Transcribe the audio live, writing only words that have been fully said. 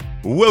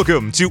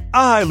Welcome to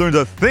I Learned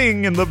a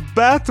Thing in the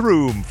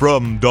Bathroom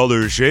from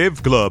Dollar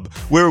Shave Club,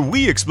 where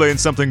we explain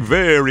something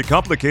very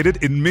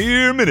complicated in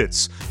mere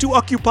minutes to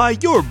occupy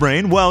your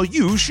brain while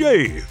you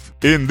shave.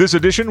 In this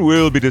edition,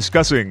 we'll be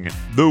discussing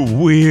the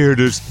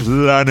weirdest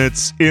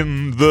planets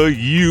in the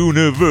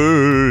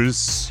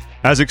universe,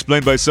 as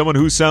explained by someone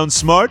who sounds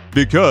smart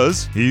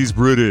because he's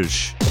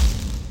British.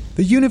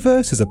 The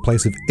universe is a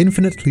place of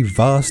infinitely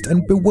vast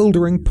and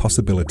bewildering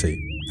possibility.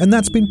 And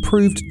that's been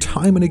proved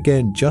time and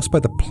again just by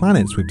the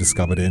planets we've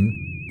discovered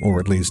in, or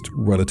at least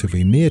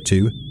relatively near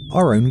to,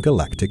 our own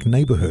galactic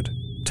neighbourhood.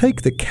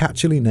 Take the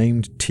catchily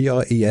named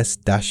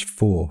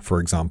TRES-4, for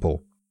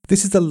example.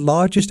 This is the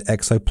largest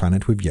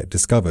exoplanet we've yet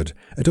discovered,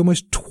 at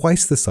almost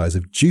twice the size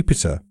of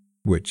Jupiter,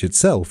 which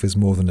itself is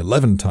more than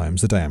 11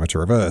 times the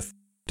diameter of Earth.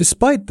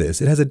 Despite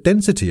this, it has a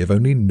density of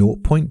only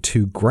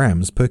 0.2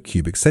 grams per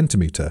cubic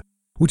centimetre,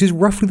 which is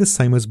roughly the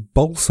same as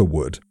balsa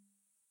wood.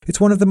 It's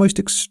one of the most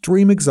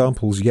extreme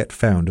examples yet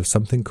found of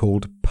something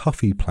called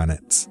puffy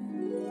planets.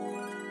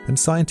 And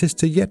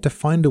scientists are yet to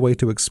find a way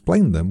to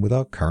explain them with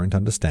our current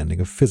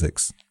understanding of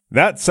physics.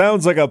 That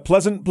sounds like a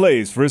pleasant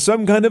place for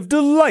some kind of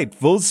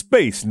delightful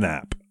space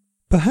nap.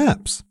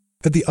 Perhaps.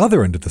 At the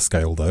other end of the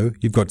scale, though,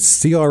 you've got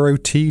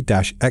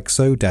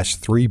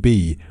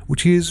CROT-XO-3b,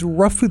 which is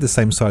roughly the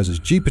same size as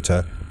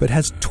Jupiter, but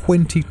has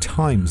 20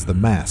 times the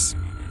mass.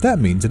 That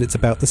means that it's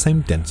about the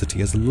same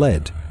density as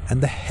lead,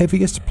 and the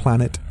heaviest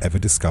planet ever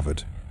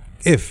discovered.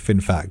 If, in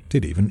fact,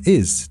 it even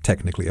is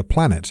technically a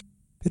planet.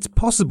 It's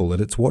possible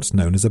that it's what's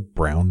known as a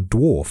brown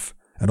dwarf,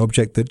 an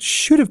object that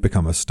should have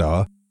become a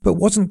star, but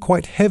wasn't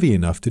quite heavy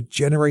enough to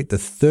generate the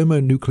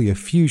thermonuclear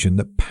fusion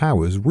that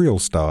powers real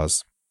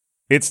stars.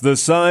 It's the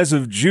size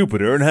of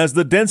Jupiter and has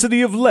the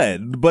density of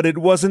lead, but it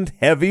wasn't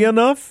heavy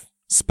enough?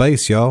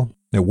 Space, y'all.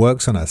 It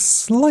works on a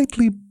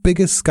slightly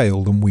bigger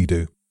scale than we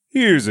do.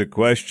 Here's a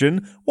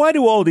question. Why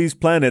do all these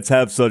planets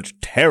have such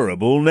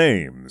terrible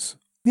names?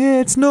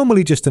 Yeah, it's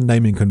normally just a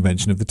naming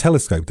convention of the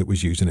telescope that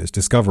was used in its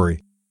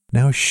discovery.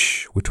 Now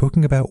shh, we're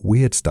talking about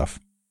weird stuff.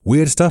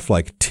 Weird stuff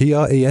like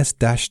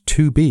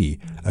TRES-2b,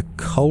 a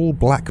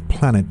coal-black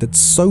planet that's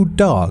so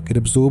dark it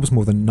absorbs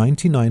more than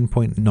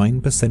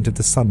 99.9% of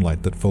the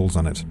sunlight that falls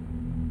on it.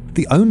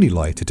 The only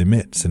light it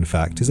emits, in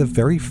fact, is a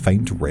very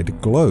faint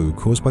red glow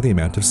caused by the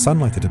amount of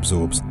sunlight it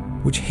absorbs,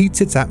 which heats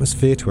its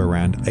atmosphere to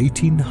around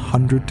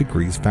 1800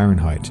 degrees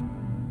Fahrenheit.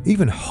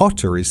 Even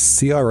hotter is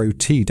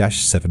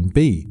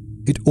CROT-7b.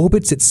 It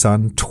orbits its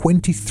sun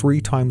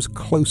 23 times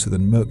closer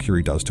than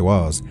Mercury does to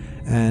ours,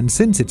 and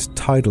since it's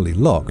tidally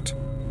locked,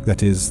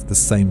 that is, the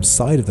same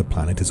side of the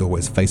planet is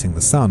always facing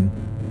the sun,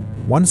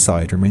 one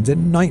side remains a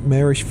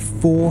nightmarish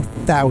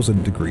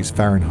 4000 degrees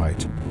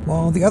Fahrenheit,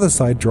 while the other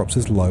side drops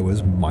as low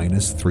as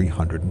minus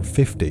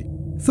 350.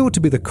 Thought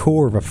to be the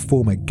core of a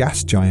former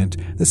gas giant,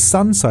 the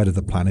sun side of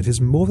the planet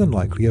is more than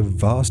likely a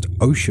vast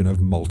ocean of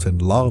molten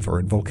lava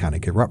and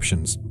volcanic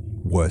eruptions.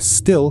 Worse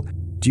still,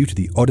 due to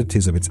the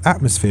oddities of its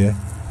atmosphere,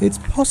 it's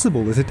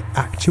possible that it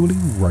actually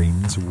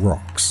rains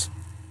rocks.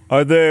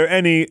 Are there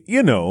any,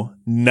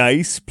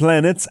 nice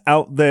planets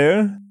out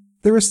there?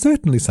 There are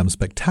certainly some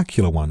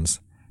spectacular ones.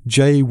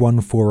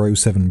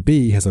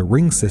 J1407b has a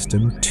ring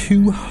system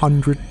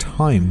 200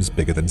 times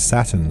bigger than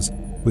Saturn's,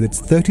 with its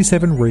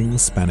 37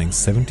 rings spanning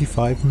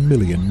 75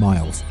 million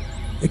miles.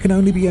 It can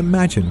only be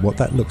imagined what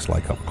that looks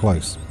like up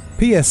close.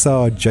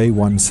 PSR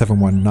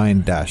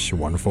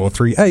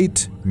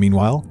J1719-1438,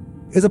 meanwhile,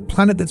 is a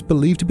planet that's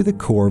believed to be the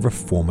core of a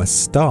former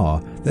star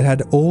that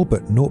had all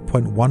but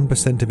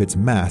 0.1% of its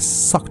mass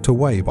sucked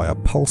away by a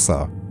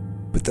pulsar.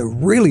 But the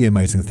really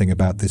amazing thing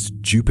about this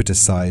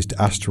Jupiter-sized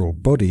astral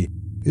body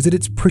is that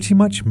it's pretty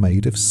much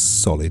made of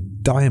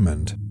solid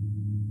diamond.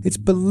 It's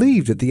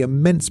believed that the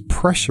immense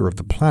pressure of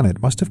the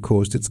planet must have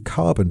caused its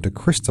carbon to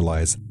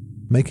crystallize,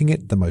 making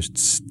it the most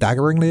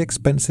staggeringly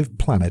expensive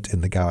planet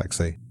in the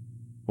galaxy.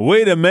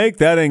 Way to make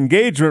that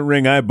engagement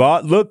ring I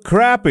bought look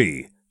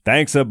crappy.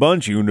 Thanks a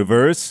bunch,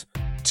 universe.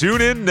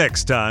 Tune in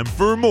next time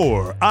for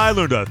more I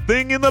Learned a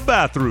Thing in the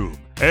Bathroom.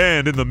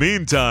 And in the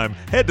meantime,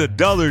 head to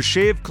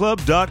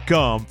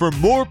dollarshaveclub.com for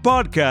more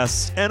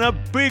podcasts and a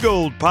big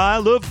old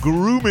pile of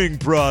grooming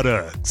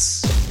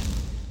products.